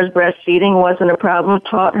everything as far as breastfeeding, wasn't a problem,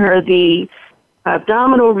 taught her the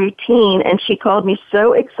abdominal routine, and she called me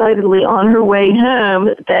so excitedly on her way home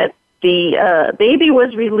that the baby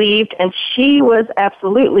was relieved and she was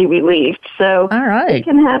absolutely relieved. So all right.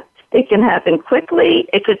 It can happen quickly.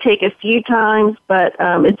 It could take a few times, but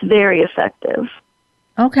it's very effective.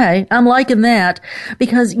 Okay, I'm liking that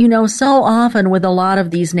because, so often with a lot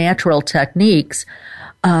of these natural techniques,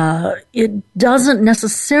 it doesn't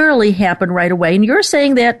necessarily happen right away. And you're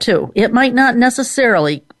saying that too. It might not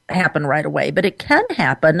necessarily happen right away, but it can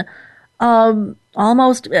happen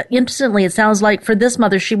almost instantly. It sounds like for this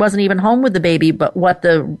mother, she wasn't even home with the baby, but what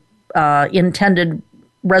the intended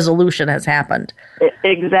resolution has happened.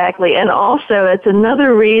 Exactly. And also, it's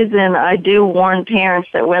another reason I do warn parents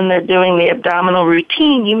that when they're doing the abdominal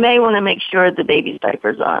routine, you may want to make sure the baby's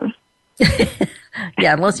diaper's on.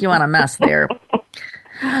 Yeah, unless you want to mess there.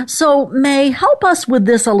 So, May, help us with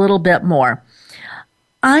this a little bit more.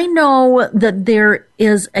 I know that there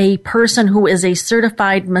is a person who is a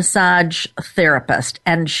certified massage therapist,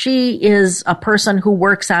 and she is a person who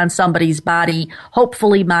works on somebody's body,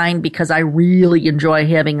 hopefully mine, because I really enjoy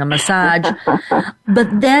having a massage.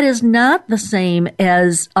 But that is not the same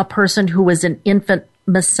as a person who is an infant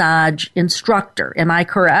massage instructor. Am I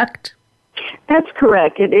correct? That's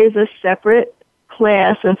correct. It is a separate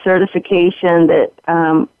class and certification that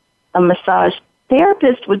a massage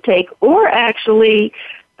therapist would take, or actually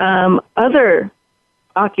other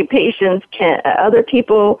occupations other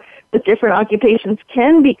people with different occupations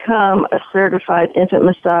can become a certified infant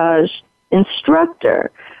massage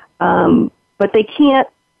instructor, but they can't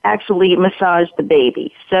actually massage the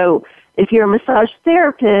baby. So if you're a massage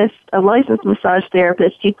therapist, a licensed massage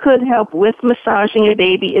therapist, you could help with massaging a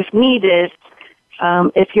baby if needed.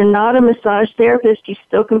 If you're not a massage therapist, you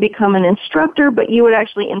still can become an instructor, but you would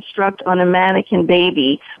actually instruct on a mannequin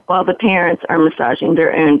baby while the parents are massaging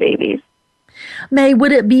their own babies. May,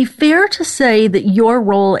 would it be fair to say that your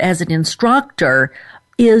role as an instructor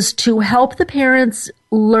is to help the parents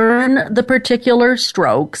learn the particular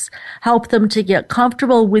strokes, help them to get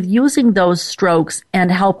comfortable with using those strokes,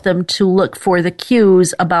 and help them to look for the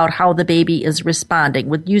cues about how the baby is responding?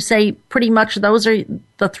 Would you say pretty much those are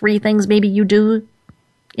the three things maybe you do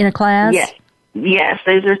in a class? Yes,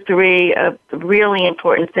 those are three really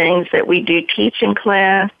important things that we do teach in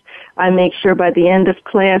class. I make sure by the end of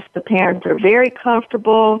class the parents are very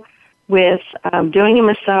comfortable with doing a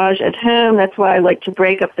massage at home. That's why I like to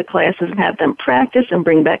break up the classes and have them practice and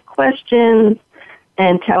bring back questions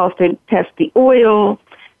and tell if they test the oil.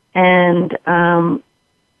 And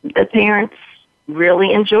the parents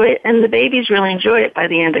really enjoy it, and the babies really enjoy it by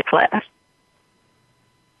the end of class.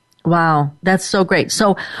 Wow, that's so great.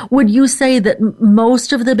 So would you say that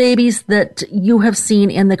most of the babies that you have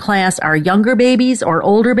seen in the class are younger babies or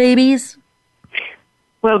older babies?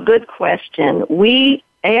 Well, good question. We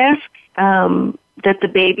ask that the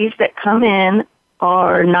babies that come in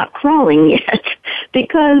are not crawling yet,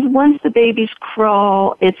 because once the babies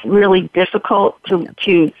crawl, it's really difficult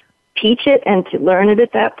to teach it and to learn it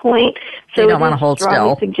at that point. So they don't want to hold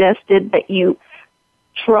still. Suggested that you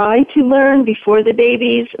try to learn before the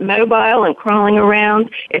baby's mobile and crawling around.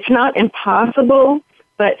 It's not impossible,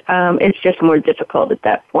 but it's just more difficult at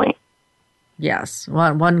that point. Yes,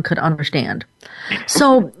 one could understand.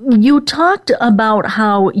 So you talked about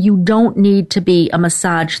how you don't need to be a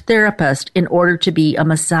massage therapist in order to be a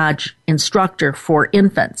massage instructor for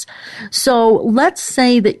infants. So let's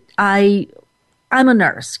say that I'm a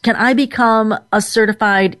nurse. Can I become a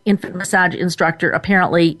certified infant massage instructor?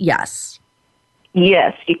 Apparently, yes.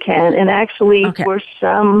 Yes, you can. And actually, for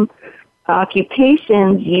some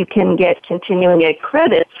occupations, you can get continuing ed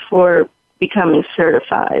credits for becoming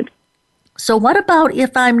certified. So what about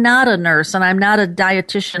if I'm not a nurse and I'm not a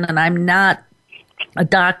dietitian and I'm not a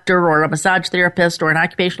doctor or a massage therapist or an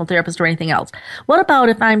occupational therapist or anything else? What about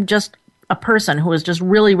if I'm just a person who is just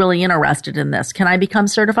really, really interested in this? Can I become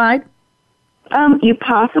certified? You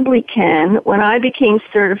possibly can. When I became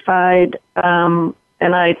certified, and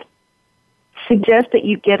I suggest that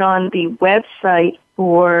you get on the website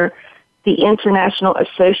for the International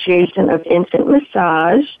Association of Infant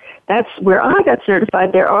Massage. That's where I got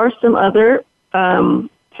certified. There are some other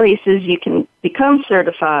places you can become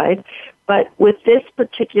certified, but with this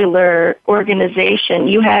particular organization,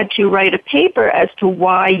 you had to write a paper as to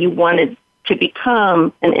why you wanted to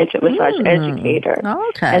become an infant massage educator.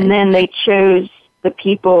 Okay. And then they chose the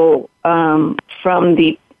people from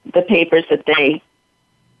the papers that they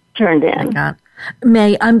turned in.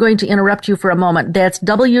 May, I'm going to interrupt you for a moment. That's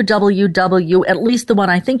www, at least the one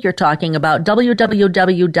I think you're talking about,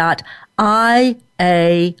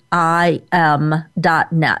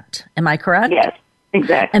 www.iAIM.net. Am I correct? Yes,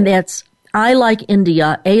 exactly. And that's I like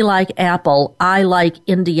India, A like Apple, I like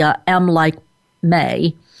India, M like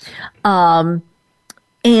May. And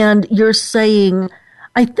you're saying,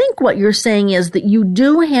 I think what you're saying is that you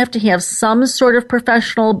do have to have some sort of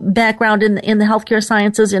professional background in the healthcare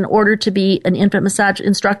sciences in order to be an infant massage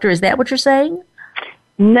instructor. Is that what you're saying?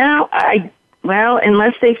 No, well,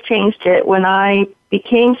 unless they've changed it. When I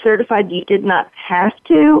became certified, you did not have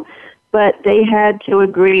to, but they had to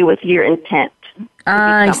agree with your intent.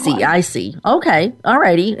 I see. Okay, all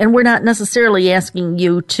righty. And we're not necessarily asking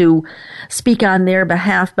you to speak on their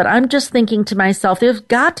behalf, but I'm just thinking to myself, there's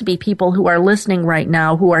got to be people who are listening right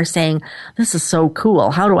now who are saying, this is so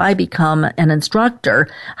cool. How do I become an instructor?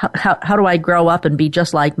 How do I grow up and be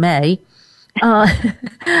just like May?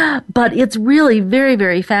 But it's really very,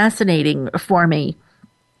 very fascinating for me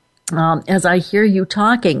as I hear you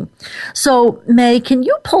talking. So, May, can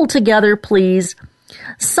you pull together, please,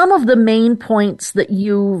 some of the main points that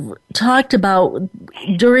you've talked about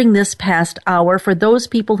during this past hour for those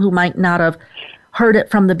people who might not have heard it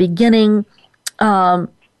from the beginning.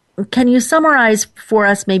 Can you summarize for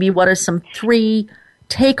us maybe what are some 3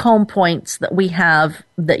 take-home points that we have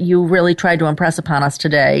that you really tried to impress upon us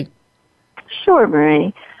today? Sure,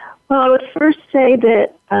 Marie. Well, I would first say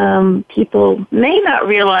that people may not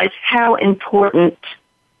realize how important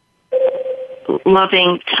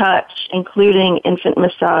loving touch, including infant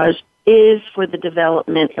massage, is for the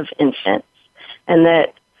development of infants. And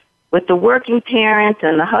that with the working parent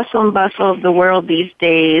and the hustle and bustle of the world these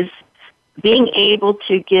days, being able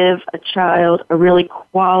to give a child a really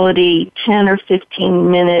quality 10 or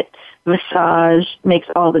 15-minute massage makes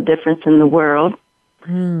all the difference in the world.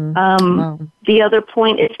 Wow. The other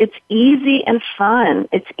point is it's easy and fun.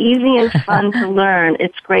 It's easy and fun to learn.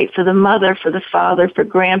 It's great for the mother, for the father, for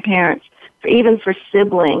grandparents, even for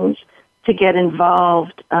siblings to get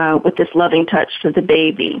involved with this loving touch for the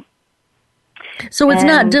baby. So it's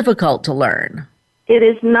not difficult to learn. It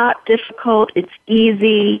is not difficult. It's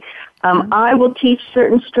easy. I will teach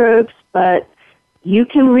certain strokes, but you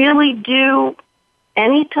can really do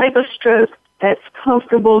any type of stroke that's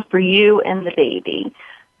comfortable for you and the baby.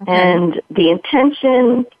 Okay. And the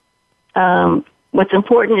intention, what's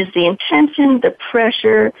important is the intention, the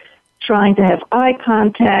pressure, trying to have eye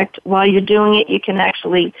contact. While you're doing it, you can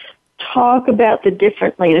actually talk about the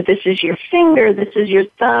different, like, this is your finger, this is your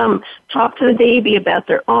thumb. Talk to the baby about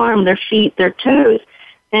their arm, their feet, their toes.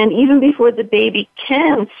 And even before the baby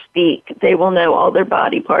can speak, they will know all their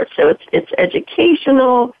body parts. So it's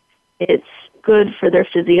educational, it's good for their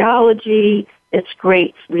physiology, it's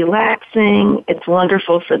great, relaxing, it's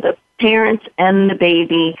wonderful for the parents and the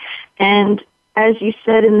baby. And as you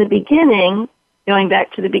said in the beginning, going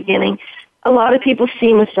back to the beginning, a lot of people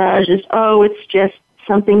see massage as, it's just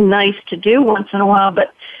something nice to do once in a while,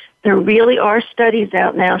 but there really are studies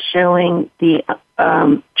out now showing the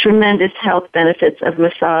tremendous health benefits of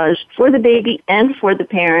massage for the baby and for the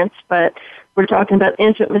parents, but we're talking about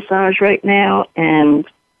infant massage right now, and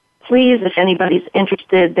please, if anybody's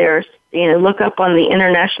interested, look up on the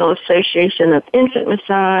International Association of Infant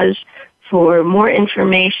Massage for more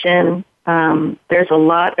information. There's a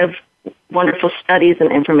lot of wonderful studies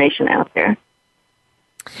and information out there.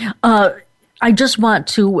 I just want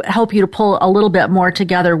to help you to pull a little bit more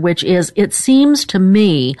together, which is, it seems to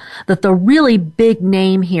me that the really big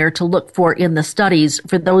name here to look for in the studies,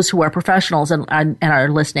 for those who are professionals and are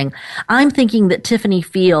listening, I'm thinking that Tiffany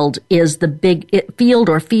Field is the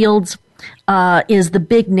Fields is the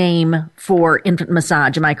big name for infant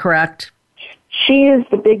massage. Am I correct? She is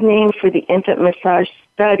the big name for the infant massage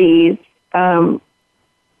studies,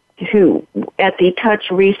 who at the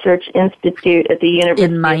Touch Research Institute at the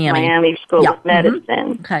University of Miami School of Medicine.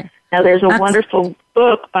 Mm-hmm. Okay. Now, there's a wonderful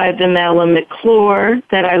book by Vimela McClure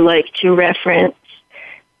that I like to reference,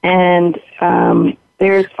 and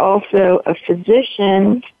there's also a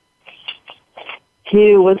physician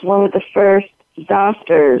who was one of the first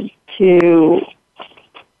doctors to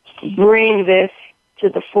bring this to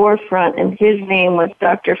the forefront, and his name was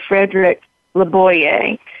Dr. Frederick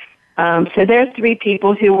Laboyer. So there are 3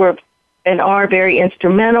 people who were and are very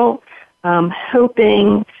instrumental,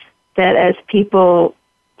 hoping that as people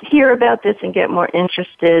hear about this and get more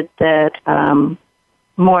interested, that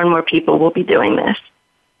more and more people will be doing this.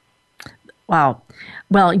 Wow.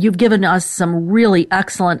 Well, you've given us some really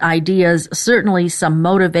excellent ideas, certainly some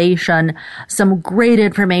motivation, some great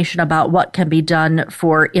information about what can be done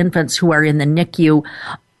for infants who are in the NICU.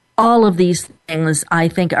 All of these things, I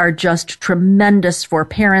think, are just tremendous for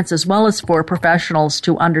parents as well as for professionals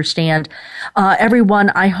to understand. Everyone,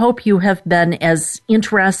 I hope you have been as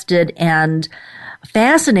interested and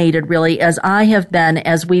fascinated, really, as I have been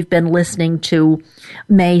as we've been listening to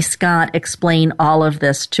May Scott explain all of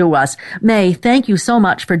this to us. May, thank you so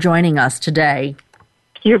much for joining us today.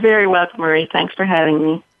 You're very welcome, Marie. Thanks for having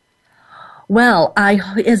me. Well,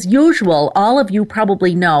 as usual, all of you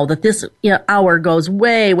probably know that this hour goes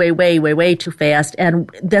way, way, way, way, way too fast, and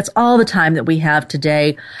that's all the time that we have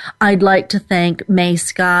today. I'd like to thank May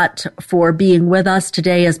Scott for being with us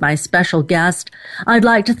today as my special guest. I'd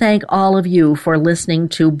like to thank all of you for listening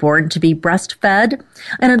to Born to be Breastfed,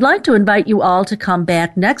 and I'd like to invite you all to come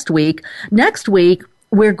back next week. Next week,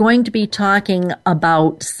 we're going to be talking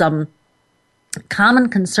about some common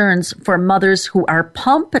concerns for mothers who are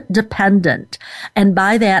pump dependent. And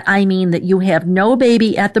by that, I mean that you have no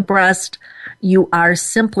baby at the breast. You are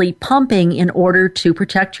simply pumping in order to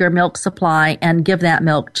protect your milk supply and give that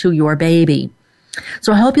milk to your baby.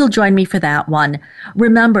 So I hope you'll join me for that one.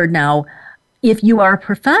 Remember now, if you are a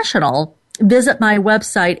professional, visit my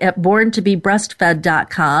website at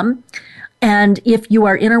borntobebreastfed.com. And if you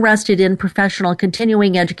are interested in professional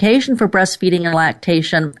continuing education for breastfeeding and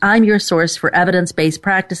lactation, I'm your source for evidence-based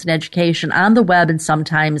practice and education on the web and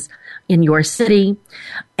sometimes in your city.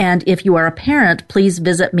 And if you are a parent, please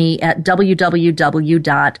visit me at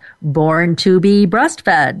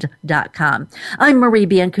www.borntobebreastfed.com. I'm Marie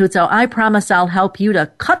Biancuzzo. I promise I'll help you to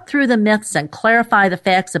cut through the myths and clarify the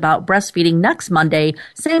facts about breastfeeding next Monday,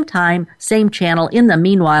 same time, same channel. In the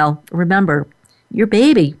meanwhile, remember, your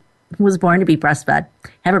baby was born to be breastfed.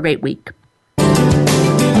 Have a great week.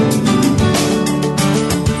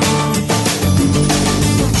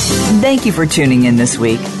 Thank you for tuning in this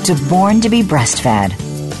week to Born to be Breastfed.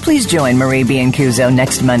 Please join Marie Biancuzzo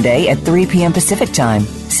next Monday at 3 p.m. Pacific Time,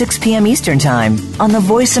 6 p.m. Eastern Time on the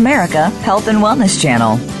Voice America Health and Wellness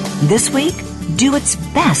Channel. This week, do what's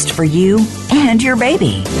best for you and your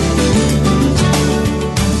baby.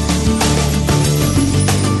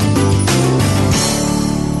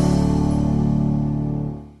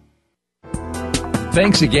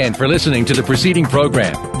 Thanks again for listening to the preceding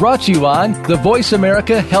program, brought to you on the Voice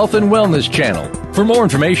America Health and Wellness Channel. For more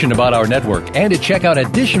information about our network and to check out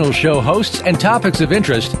additional show hosts and topics of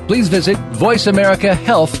interest, please visit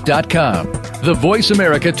voiceamericahealth.com. The Voice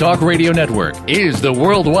America Talk Radio Network is the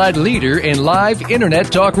worldwide leader in live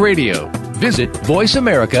Internet talk radio. Visit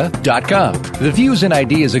voiceamerica.com. The views and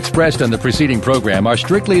ideas expressed on the preceding program are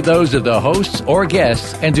strictly those of the hosts or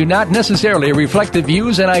guests and do not necessarily reflect the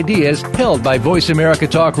views and ideas held by Voice America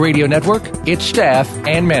Talk Radio Network, its staff,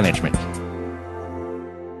 and management.